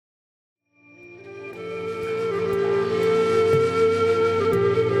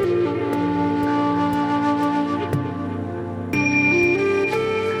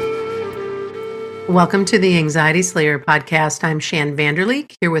Welcome to the Anxiety Slayer podcast. I'm Shan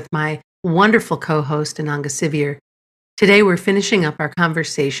Vanderleek here with my wonderful co-host Ananga Sivir. Today we're finishing up our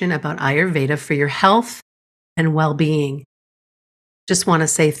conversation about Ayurveda for your health and well-being. Just want to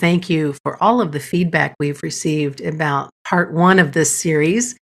say thank you for all of the feedback we've received about part 1 of this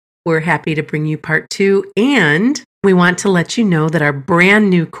series. We're happy to bring you part 2, and we want to let you know that our brand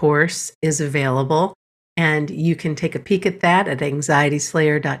new course is available. And you can take a peek at that at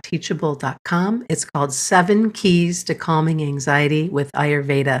anxietyslayer.teachable.com. It's called 7 Keys to Calming Anxiety with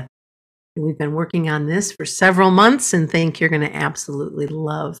Ayurveda. We've been working on this for several months and think you're going to absolutely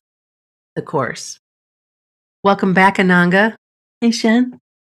love the course. Welcome back, Ananga. Hey, Shan.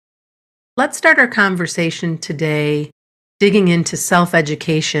 Let's start our conversation today digging into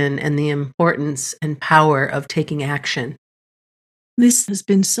self-education and the importance and power of taking action. This has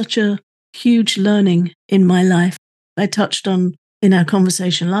been such a huge learning in my life. I touched on in our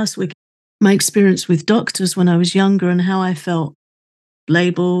conversation last week my experience with doctors when I was younger and how I felt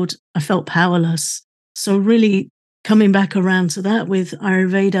labeled, I felt powerless. So really coming back around to that with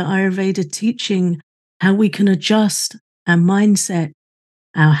Ayurveda teaching how we can adjust our mindset,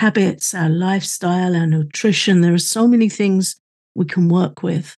 our habits, our lifestyle, our nutrition. There are so many things we can work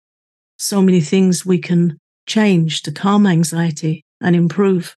with, so many things we can change to calm anxiety and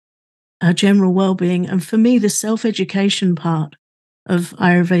improve our general well-being. And for me, the self-education part of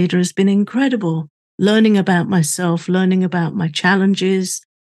Ayurveda has been incredible. Learning about myself, learning about my challenges,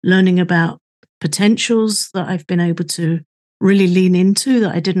 learning about potentials that I've been able to really lean into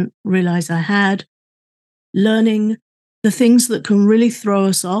that I didn't realize I had, learning the things that can really throw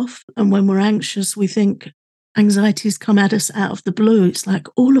us off. And when we're anxious, we think anxieties come at us out of the blue. It's like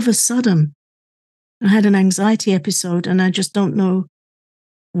all of a sudden, I had an anxiety episode and I just don't know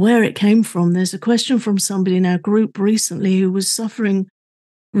where it came from. There's a question from somebody in our group recently who was suffering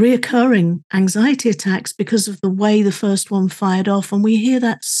reoccurring anxiety attacks because of the way the first one fired off. And we hear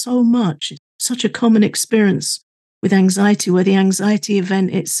that so much. It's such a common experience with anxiety, where the anxiety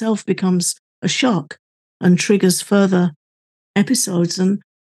event itself becomes a shock and triggers further episodes. And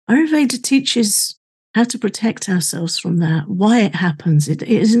Ayurveda teaches how to protect ourselves from that, why it happens. It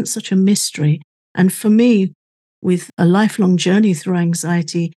isn't such a mystery. And for me, with a lifelong journey through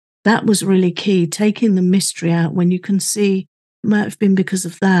anxiety, that was really key, taking the mystery out when you can see it might have been because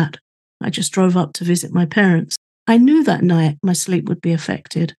of that. I just drove up to visit my parents. I knew that night my sleep would be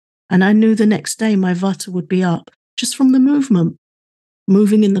affected, and I knew the next day my vata would be up just from the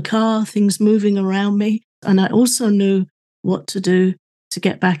moving in the car, things moving around me. And I also knew what to do to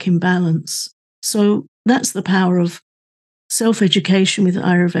get back in balance. So that's the power of self-education with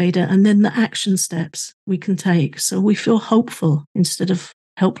Ayurveda, and then the action steps we can take so we feel hopeful instead of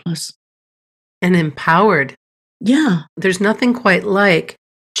helpless. And empowered. Yeah. There's nothing quite like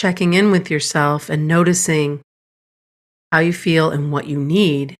checking in with yourself and noticing how you feel and what you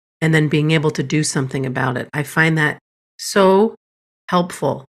need, and then being able to do something about it. I find that so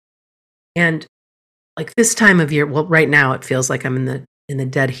helpful. And like this time of year, well, right now it feels like I'm in the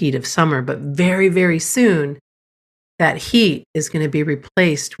dead heat of summer, but very, very soon that heat is going to be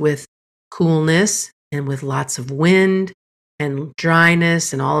replaced with coolness and with lots of wind and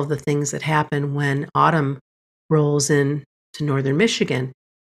dryness and all of the things that happen when autumn rolls in to northern Michigan.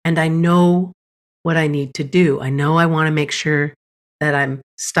 And I know what I need to do. I know I want to make sure that I'm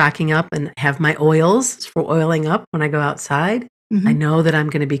stocking up and have my oils for oiling up when I go outside. Mm-hmm. I know that I'm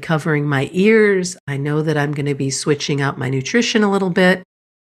going to be covering my ears. I know that I'm going to be switching out my nutrition a little bit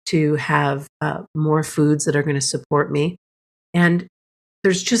to have more foods that are going to support me. And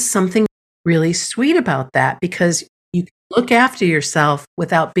there's just something really sweet about that, because you can look after yourself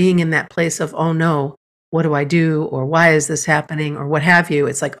without being in that place of, oh no, what do I do? Or why is this happening? Or what have you.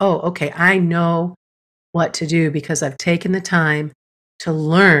 It's like, oh, okay, I know what to do because I've taken the time to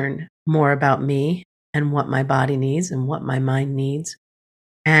learn more about me and what my body needs and what my mind needs.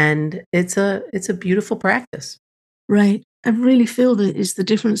 And it's a beautiful practice. Right. I really feel that it's the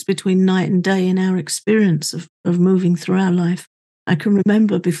difference between night and day in our experience of moving through our life. I can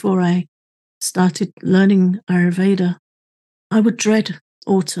remember before I started learning Ayurveda, I would dread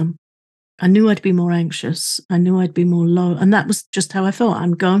autumn. I knew I'd be more anxious. I knew I'd be more low. And that was just how I felt.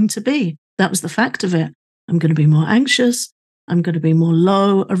 I'm going to be. That was the fact of it. I'm going to be more anxious. I'm going to be more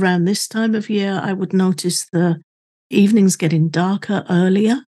low. Around this time of year, I would notice the evenings getting darker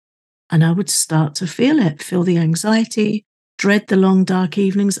earlier. And I would start to feel the anxiety, dread the long, dark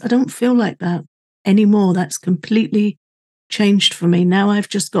evenings. I don't feel like that anymore. That's completely changed for me. Now I've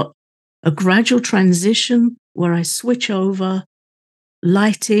just got a gradual transition where I switch over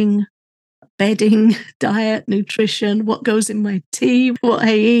lighting, bedding, diet, nutrition, what goes in my tea, what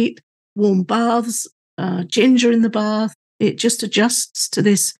I eat, warm baths, ginger in the bath. It just adjusts to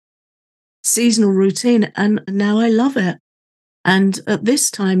this seasonal routine, and now I love it. And at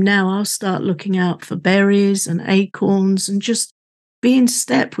this time now, I'll start looking out for berries and acorns and just be in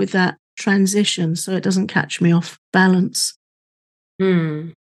step with that transition so it doesn't catch me off balance. Hmm.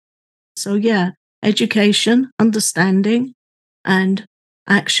 So, yeah, education, understanding, and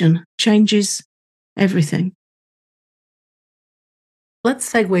action changes everything.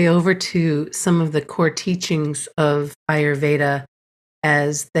 Let's segue over to some of the core teachings of Ayurveda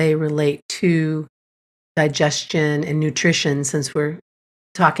as they relate to digestion and nutrition, since we're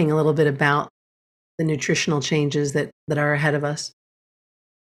talking a little bit about the nutritional changes that are ahead of us.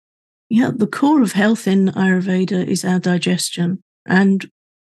 Yeah, the core of health in Ayurveda is our digestion. And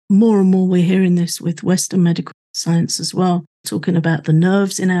more and more, we're hearing this with Western medical science as well, talking about the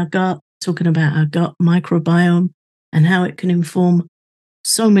nerves in our gut, talking about our gut microbiome and how it can inform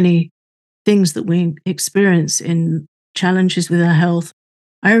so many things that we experience in challenges with our health.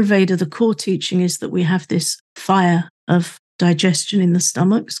 Ayurveda, the core teaching is that we have this fire of digestion in the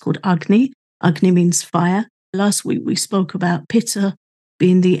stomach. It's called Agni. Agni means fire. Last week we spoke about Pitta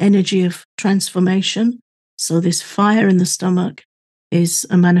being the energy of transformation. So this fire in the stomach is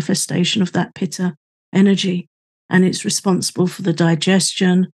a manifestation of that Pitta energy, and it's responsible for the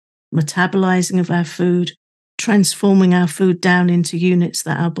digestion, metabolizing of our food, transforming our food down into units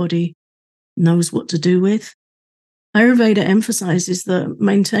that our body knows what to do with. Ayurveda emphasizes that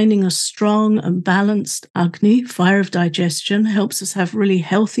maintaining a strong and balanced Agni, fire of digestion, helps us have really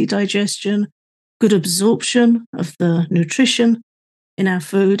healthy digestion, good absorption of the nutrition in our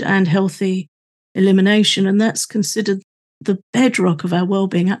food, and healthy elimination. And that's considered the bedrock of our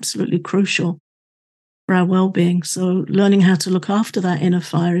well-being, absolutely crucial for our well-being. So learning how to look after that inner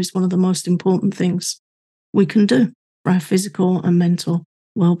fire is one of the most important things we can do for our physical and mental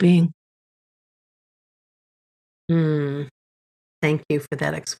well-being. Hmm. Thank you for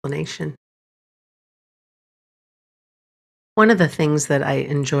that explanation. One of the things that I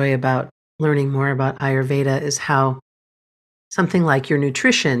enjoy about learning more about Ayurveda is how something like your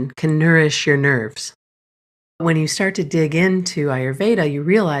nutrition can nourish your nerves. When you start to dig into Ayurveda, you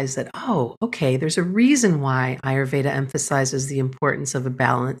realize that, oh, okay, there's a reason why Ayurveda emphasizes the importance of a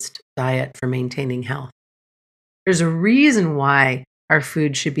balanced diet for maintaining health. There's a reason why our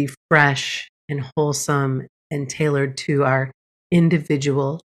food should be fresh and wholesome and tailored to our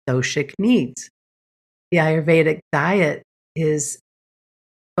individual doshic needs. The Ayurvedic diet is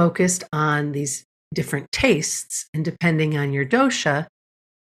focused on these different tastes, and depending on your dosha,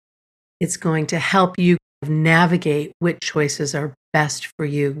 it's going to help you navigate which choices are best for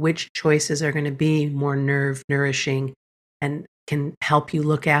you, which choices are going to be more nerve nourishing and can help you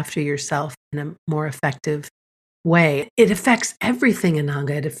look after yourself in a more effective way. It affects everything,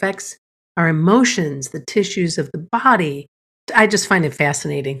 Ananga. It affects our emotions, the tissues of the body. I just find it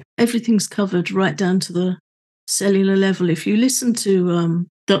fascinating. Everything's covered right down to the cellular level. If you listen to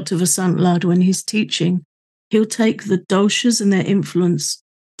Dr. Vasant Lad when he's teaching, he'll take the doshas and their influence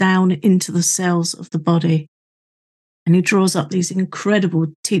down into the cells of the body. And he draws up these incredible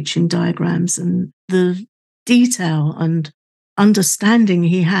teaching diagrams, and the detail and understanding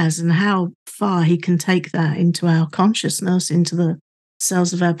he has and how far he can take that into our consciousness, into the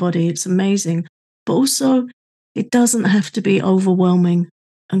cells of our body. It's amazing. But also, it doesn't have to be overwhelming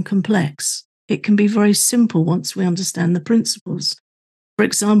and complex. It can be very simple once we understand the principles. For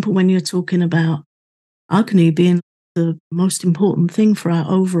example, when you're talking about Agni being the most important thing for our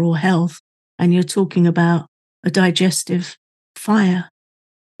overall health, and you're talking about a digestive fire,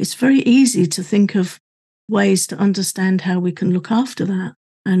 it's very easy to think of ways to understand how we can look after that.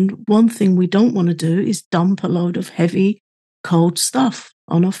 And one thing we don't want to do is dump a load of heavy, cold stuff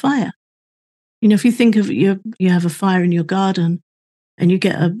on a fire. You know, if you think of you have a fire in your garden and you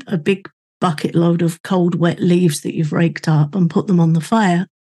get a big bucket load of cold, wet leaves that you've raked up and put them on the fire,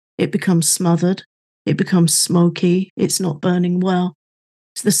 it becomes smothered, it becomes smoky, it's not burning well.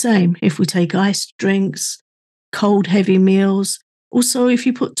 It's the same if we take iced drinks, cold, heavy meals. Also, if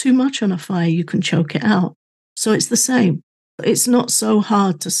you put too much on a fire, you can choke it out. So it's the same. It's not so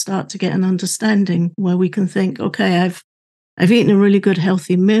hard to start to get an understanding where we can think, okay, I've eaten a really good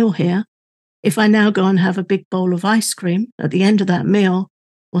healthy meal here. If I now go and have a big bowl of ice cream at the end of that meal,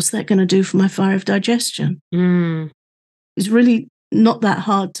 what's that going to do for my fire of digestion? Mm. It's really not that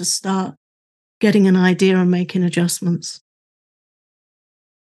hard to start getting an idea and making adjustments.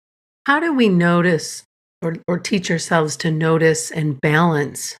 How do we notice or teach ourselves to notice and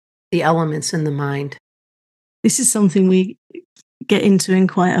balance the elements in the mind? This is something we get into in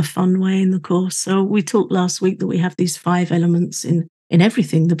quite a fun way in the course. So we talked last week that we have these 5 elements in in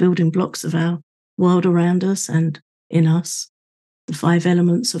everything, the building blocks of our world around us and in us, the 5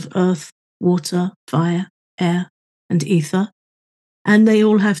 elements of earth, water, fire, air, and ether. And they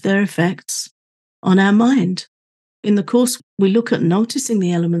all have their effects on our mind. In the course, we look at noticing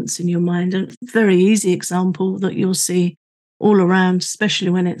the elements in your mind. A very easy example that you'll see all around, especially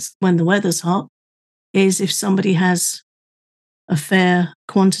when the weather's hot, is if somebody has a fair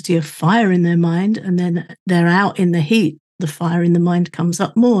quantity of fire in their mind and then they're out in the heat, the fire in the mind comes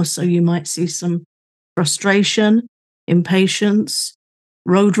up more. So you might see some frustration, impatience,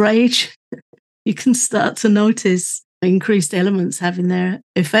 road rage. You can start to notice increased elements having their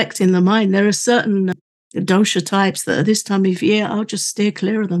effect in the mind. There are certain dosha types that at this time of year, I'll just steer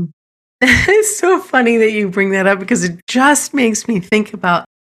clear of them. It's so funny that you bring that up because it just makes me think about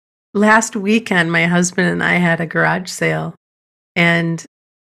last weekend. My husband and I had a garage sale. And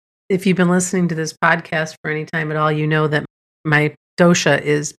if you've been listening to this podcast for any time at all, you know that my dosha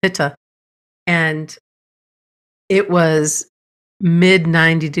is pitta. And it was mid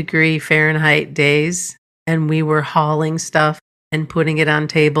 90-degree Fahrenheit days. And we were hauling stuff and putting it on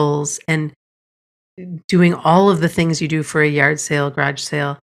tables and doing all of the things you do for a yard sale, garage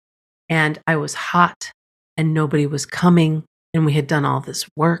sale. And I was hot and nobody was coming. And we had done all this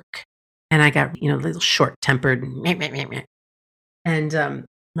work. And I got, a little short-tempered. And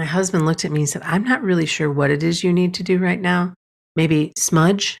my husband looked at me and said, I'm not really sure what it is you need to do right now. Maybe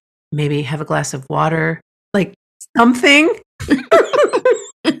smudge, maybe have a glass of water, like something.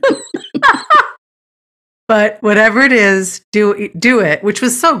 But whatever it is, do it, which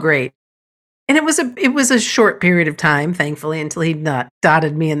was so great. And it was a short period of time, thankfully, until he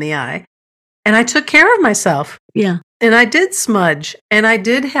dotted me in the eye. And I took care of myself. Yeah. And I did smudge, and I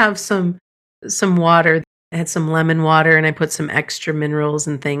did have some water. I had some lemon water, and I put some extra minerals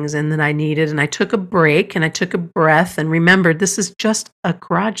and things in that I needed. And I took a break, and I took a breath, and remembered this is just a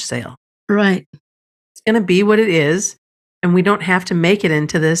garage sale. Right. It's going to be what it is, and we don't have to make it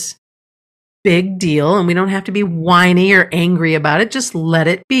into this big deal, and we don't have to be whiny or angry about it. Just let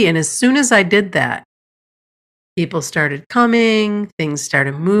it be. And as soon as I did that, people started coming, things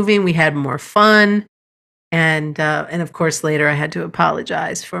started moving, we had more fun. And of course, later I had to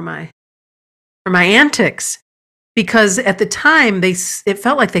apologize for my antics because at the time it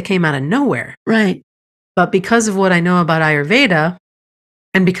felt like they came out of nowhere. Right. But because of what I know about Ayurveda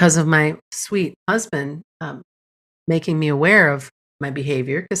and because of my sweet husband making me aware of my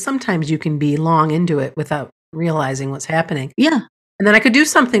behavior, because sometimes you can be long into it without realizing what's happening. Yeah. And then I could do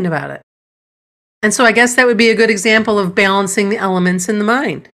something about it. And so I guess that would be a good example of balancing the elements in the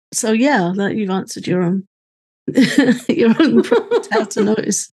mind. So yeah, that you've answered your own how to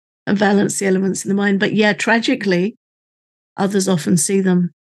notice and balance the elements in the mind. But yeah, tragically, others often see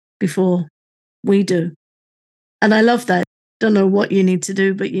them before we do. And I love that. Don't know what you need to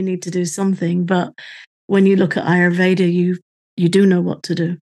do, but you need to do something. But when you look at Ayurveda, you do know what to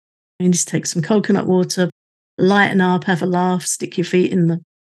do. You just take some coconut water, lighten up, have a laugh, stick your feet in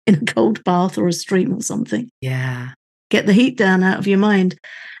a cold bath or a stream or something. Yeah. Get the heat down out of your mind.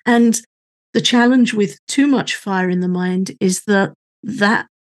 And the challenge with too much fire in the mind is that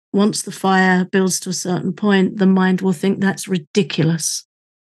once the fire builds to a certain point, the mind will think that's ridiculous.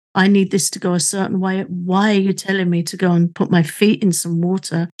 I need this to go a certain way. Why are you telling me to go and put my feet in some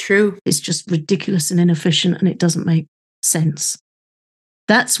water? True. It's just ridiculous and inefficient and it doesn't make sense.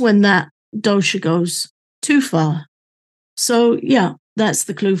 That's when that dosha goes too far. So yeah, that's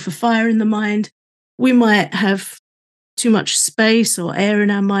the clue for fire in the mind. We might have too much space or air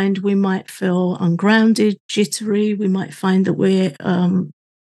in our mind. We might feel ungrounded, jittery. We might find that we're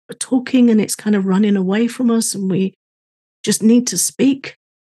talking and it's kind of running away from us and we just need to speak,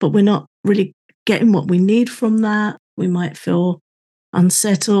 but we're not really getting what we need from that. We might feel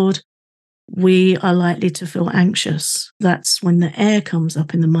unsettled. We are likely to feel anxious. That's when the air comes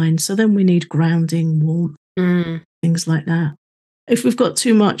up in the mind. So then we need grounding, warmth, things like that. If we've got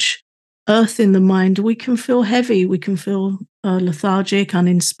too much earth in the mind, we can feel heavy. We can feel lethargic,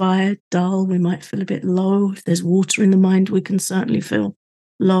 uninspired, dull. We might feel a bit low. If there's water in the mind, we can certainly feel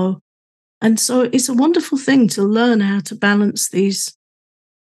low. And so it's a wonderful thing to learn how to balance these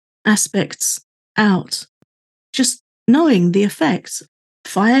aspects out. Just knowing the effects.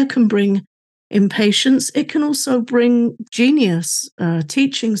 Fire can bring impatience. It can also bring genius,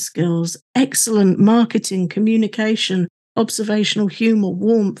 teaching skills, excellent marketing, communication, observational humor,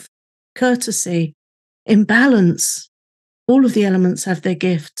 warmth, courtesy, imbalance. All of the elements have their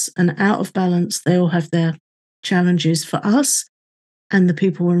gifts, and out of balance, they all have their challenges for us and the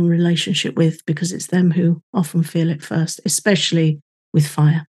people we're in relationship with, because it's them who often feel it first, especially with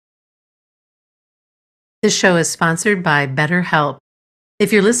fire. This show is sponsored by BetterHelp.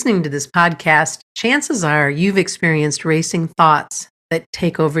 If you're listening to this podcast, chances are you've experienced racing thoughts that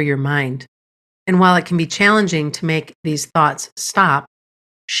take over your mind. And while it can be challenging to make these thoughts stop,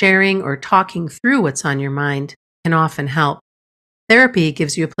 sharing or talking through what's on your mind can often help. Therapy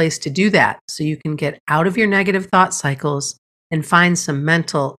gives you a place to do that so you can get out of your negative thought cycles and find some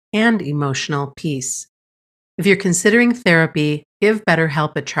mental and emotional peace. If you're considering therapy, give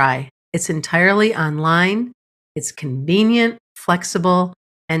BetterHelp a try. It's entirely online, it's convenient, flexible,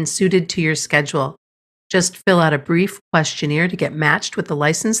 and suited to your schedule. Just fill out a brief questionnaire to get matched with a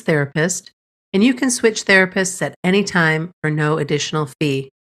licensed therapist, and you can switch therapists at any time for no additional fee.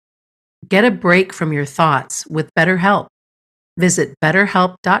 Get a break from your thoughts with BetterHelp. Visit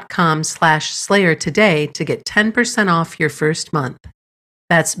betterhelp.com/slayer today to get 10% off your first month.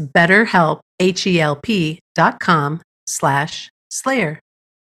 That's BetterHelp, HELP.com/slayer.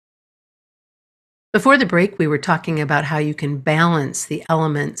 Before the break, we were talking about how you can balance the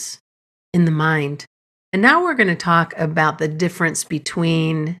elements in the mind. And now we're going to talk about the difference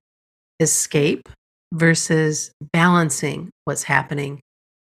between escape versus balancing what's happening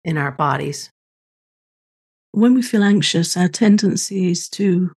in our bodies. When we feel anxious, our tendency is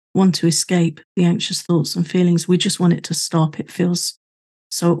to want to escape the anxious thoughts and feelings. We just want it to stop. It feels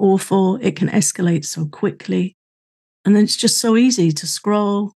so awful. It can escalate so quickly. And then it's just so easy to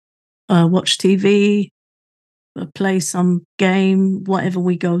scroll, watch TV, play some game, whatever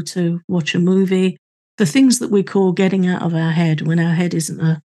we go to, watch a movie. The things that we call getting out of our head when our head isn't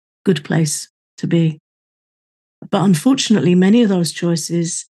a good place to be. But unfortunately, many of those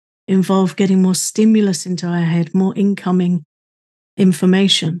choices involve getting more stimulus into our head, more incoming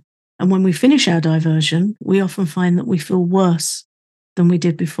information. And when we finish our diversion, we often find that we feel worse than we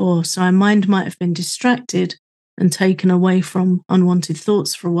did before. So our mind might have been distracted and taken away from unwanted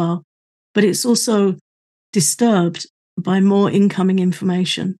thoughts for a while, but it's also disturbed by more incoming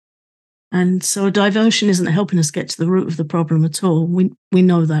information. And so a diversion isn't helping us get to the root of the problem at all. We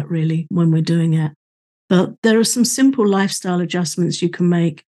know that really when we're doing it. But there are some simple lifestyle adjustments you can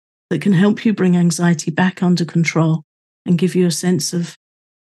make that can help you bring anxiety back under control and give you a sense of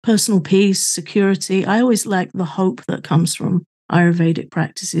personal peace, security. I always like the hope that comes from Ayurvedic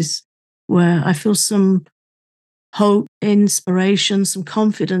practices, where I feel some hope, inspiration, some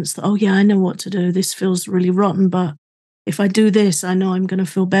confidence that, oh yeah, I know what to do. This feels really rotten, but if I do this, I know I'm going to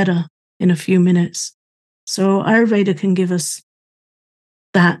feel better in a few minutes. So Ayurveda can give us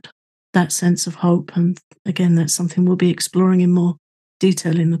that sense of hope. And again, that's something we'll be exploring in more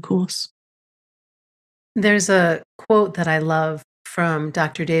detail in the course. There's a quote that I love from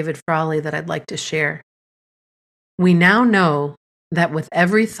Dr. David Frawley that I'd like to share. We now know that with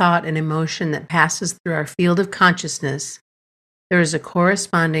every thought and emotion that passes through our field of consciousness, there is a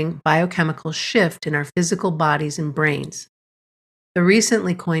corresponding biochemical shift in our physical bodies and brains. The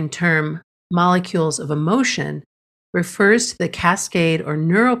recently coined term, molecules of emotion, refers to the cascade or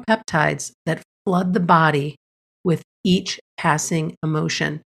neuropeptides that flood the body with each passing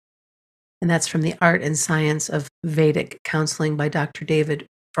emotion. And that's from The Art and Science of Vedic Counseling by Dr. David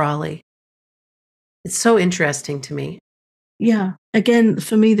Frawley. It's so interesting to me. Yeah. Again,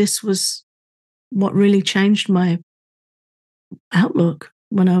 for me, this was what really changed my outlook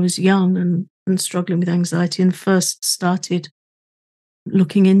when I was young and struggling with anxiety and first started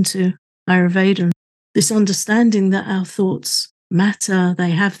looking into Ayurveda. And this understanding that our thoughts matter, they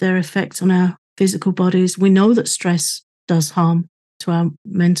have their effect on our physical bodies. We know that stress does harm to our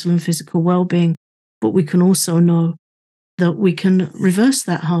mental and physical well-being, but we can also know that we can reverse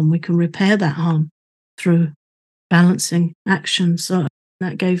that harm. We can repair that harm through balancing action. So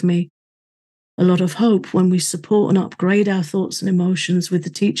that gave me a lot of hope. When we support and upgrade our thoughts and emotions with the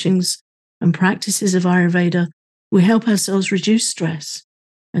teachings and practices of Ayurveda, we help ourselves reduce stress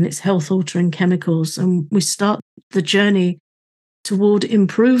and its health-altering chemicals, and we start the journey toward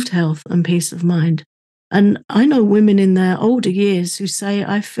improved health and peace of mind. And I know women in their older years who say,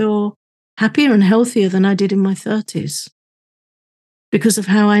 I feel happier and healthier than I did in my 30s because of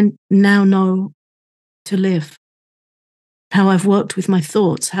how I now know to live, how I've worked with my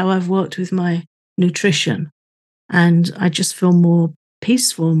thoughts, how I've worked with my nutrition. And I just feel more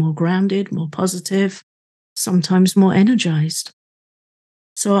peaceful, more grounded, more positive, sometimes more energized.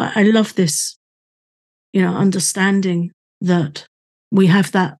 So I love this, understanding that we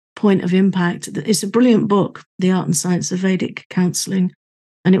have that point of impact. It's a brilliant book, The Art and Science of Vedic Counseling.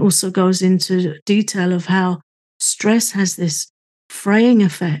 And it also goes into detail of how stress has this fraying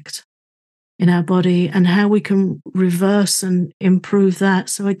effect in our body and how we can reverse and improve that.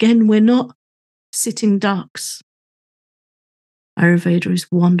 So again, we're not sitting ducks. Ayurveda is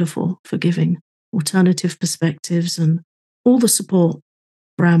wonderful for giving alternative perspectives and all the support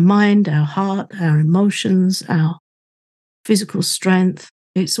for our mind, our heart, our emotions, our physical strength.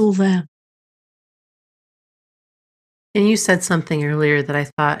 It's all there. And you said something earlier that I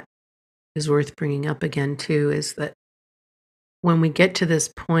thought is worth bringing up again, too, is that when we get to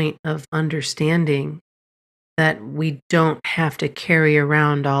this point of understanding that we don't have to carry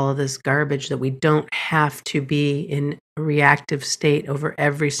around all of this garbage, that we don't have to be in a reactive state over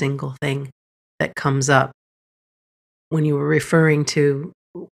every single thing that comes up. When you were referring to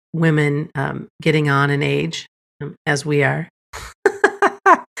women getting on in age, as we are,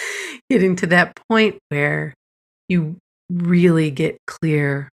 getting to that point where you really get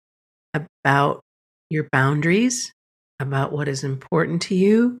clear about your boundaries, about what is important to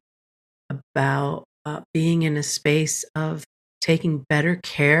you, about being in a space of taking better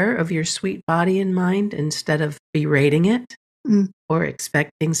care of your sweet body and mind instead of berating it Mm. or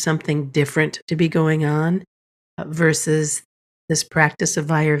expecting something different to be going on versus this practice of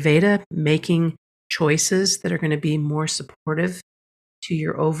Ayurveda, making choices that are going to be more supportive to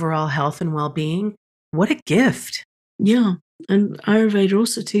your overall health and well being. What a gift. Yeah. And Ayurveda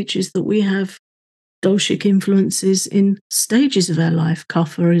also teaches that we have doshic influences in stages of our life.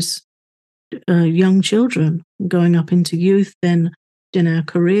 Kapha is young children going up into youth, then in our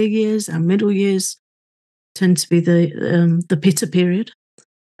career years, our middle years tend to be the pitta period.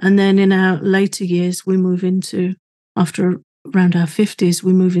 And then in our later years, we move into, after around our 50s,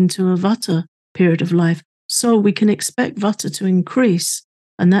 we move into a vata period of life. So we can expect vata to increase,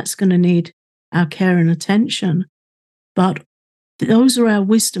 and that's going to need our care and attention. But those are our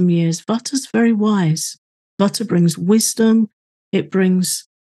wisdom years. Vata's very wise. Vata brings wisdom, it brings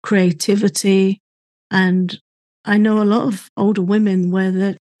creativity. And I know a lot of older women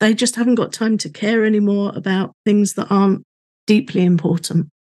where they just haven't got time to care anymore about things that aren't deeply important.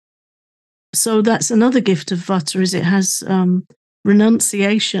 So that's another gift of Vata, is it has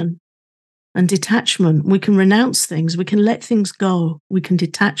renunciation and detachment. We can renounce things, we can let things go, we can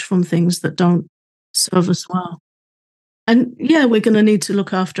detach from things that don't serve us well. And yeah, we're going to need to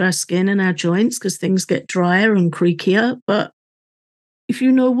look after our skin and our joints because things get drier and creakier. But if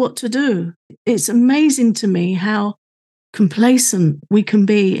you know what to do, it's amazing to me how complacent we can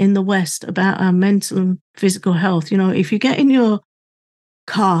be in the West about our mental and physical health. You know, if you get in your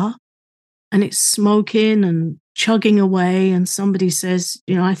car and it's smoking and chugging away, and somebody says,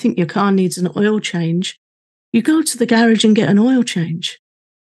 you know, I think your car needs an oil change, you go to the garage and get an oil change.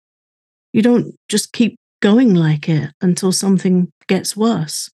 You don't just keep going like it until something gets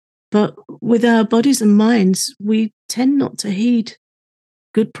worse. But with our bodies and minds, we tend not to heed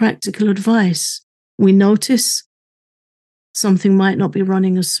good practical advice. We notice something might not be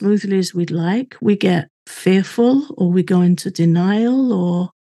running as smoothly as we'd like. We get fearful, or we go into denial, or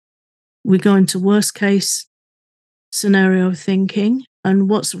we go into worst case scenario thinking. And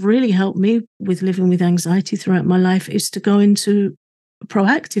what's really helped me with living with anxiety throughout my life is to go into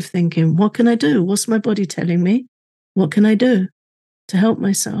proactive thinking. What can I do? What's my body telling me? What can I do to help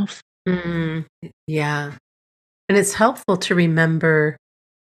myself? Mm, yeah. And it's helpful to remember,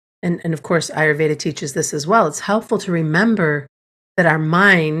 and of course, Ayurveda teaches this as well. It's helpful to remember that our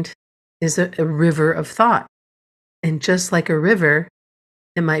mind is a river of thought. And just like a river,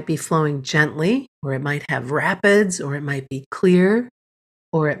 it might be flowing gently, or it might have rapids, or it might be clear,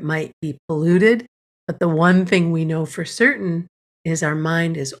 or it might be polluted. But the one thing we know for certain is our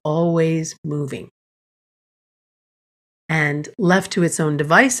mind is always moving. And left to its own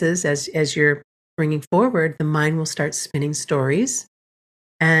devices, as you're bringing forward, the mind will start spinning stories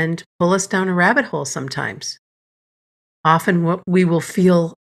and pull us down a rabbit hole sometimes. Often, what we will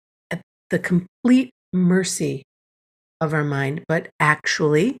feel at the complete mercy of our mind, but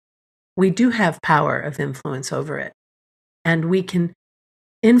actually, we do have power of influence over it. And we can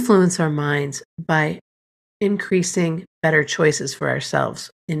influence our minds by increasing better choices for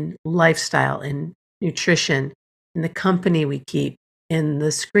ourselves in lifestyle, in nutrition, in the company we keep, in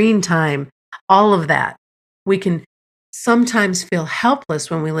the screen time, all of that. We can sometimes feel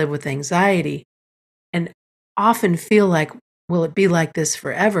helpless when we live with anxiety and often feel like, will it be like this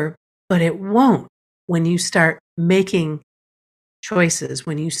forever? But it won't when you start making choices,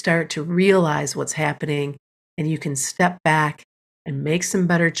 when you start to realize what's happening and you can step back and make some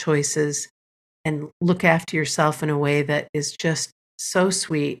better choices and look after yourself in a way that is just so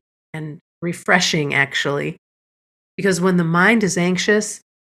sweet and refreshing, actually. Because when the mind is anxious,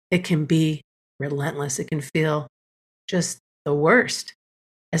 it can be relentless. It can feel just the worst,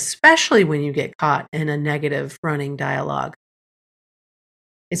 especially when you get caught in a negative running dialogue.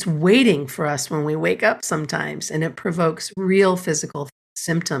 It's waiting for us when we wake up sometimes, and it provokes real physical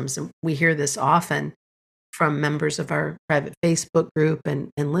symptoms. And we hear this often. from members of our private Facebook group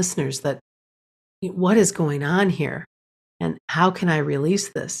and listeners that what is going on here and how can I release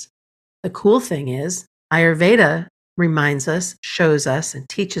this? The cool thing is, Ayurveda reminds us, shows us, and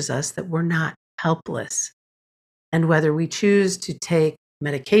teaches us that we're not helpless. And whether we choose to take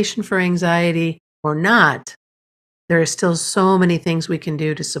medication for anxiety or not, there are still so many things we can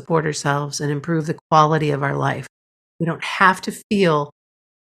do to support ourselves and improve the quality of our life. We don't have to feel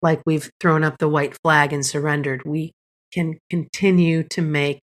like we've thrown up the white flag and surrendered. We can continue to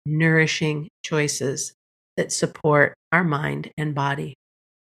make nourishing choices that support our mind and body.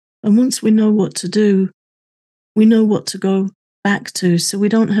 And once we know what to do, we know what to go back to. So we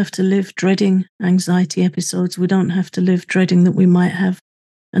don't have to live dreading anxiety episodes. We don't have to live dreading that we might have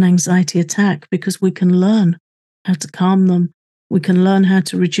an anxiety attack, because we can learn how to calm them. We can learn how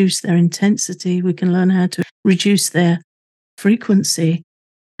to reduce their intensity. We can learn how to reduce their frequency.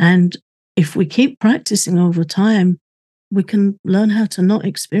 And if we keep practicing over time, we can learn how to not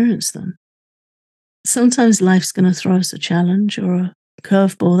experience them. Sometimes life's going to throw us a challenge or a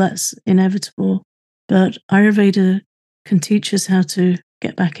curveball. That's inevitable. But Ayurveda can teach us how to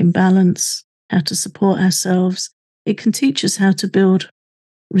get back in balance, how to support ourselves. It can teach us how to build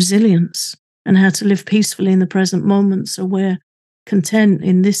resilience and how to live peacefully in the present moment, so we're content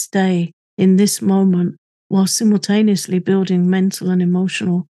in this day, in this moment, while simultaneously building mental and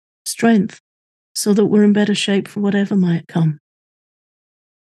emotional strength so that we're in better shape for whatever might come.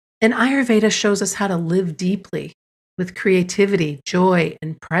 And Ayurveda shows us how to live deeply with creativity, joy,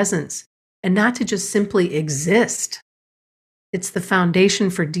 and presence, and not to just simply exist. It's the foundation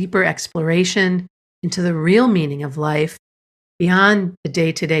for deeper exploration into the real meaning of life beyond the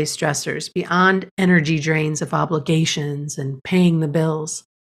day-to-day stressors, beyond energy drains of obligations and paying the bills.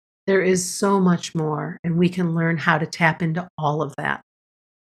 There is so much more, and we can learn how to tap into all of that.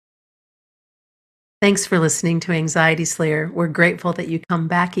 Thanks for listening to Anxiety Slayer. We're grateful that you come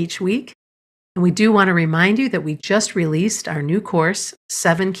back each week. And we do want to remind you that we just released our new course,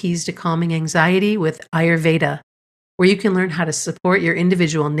 7 Keys to Calming Anxiety with Ayurveda, where you can learn how to support your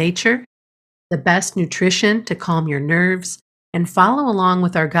individual nature, the best nutrition to calm your nerves, and follow along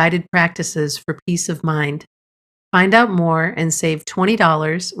with our guided practices for peace of mind. Find out more and save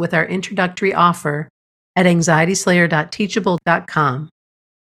 $20 with our introductory offer at anxietyslayer.teachable.com.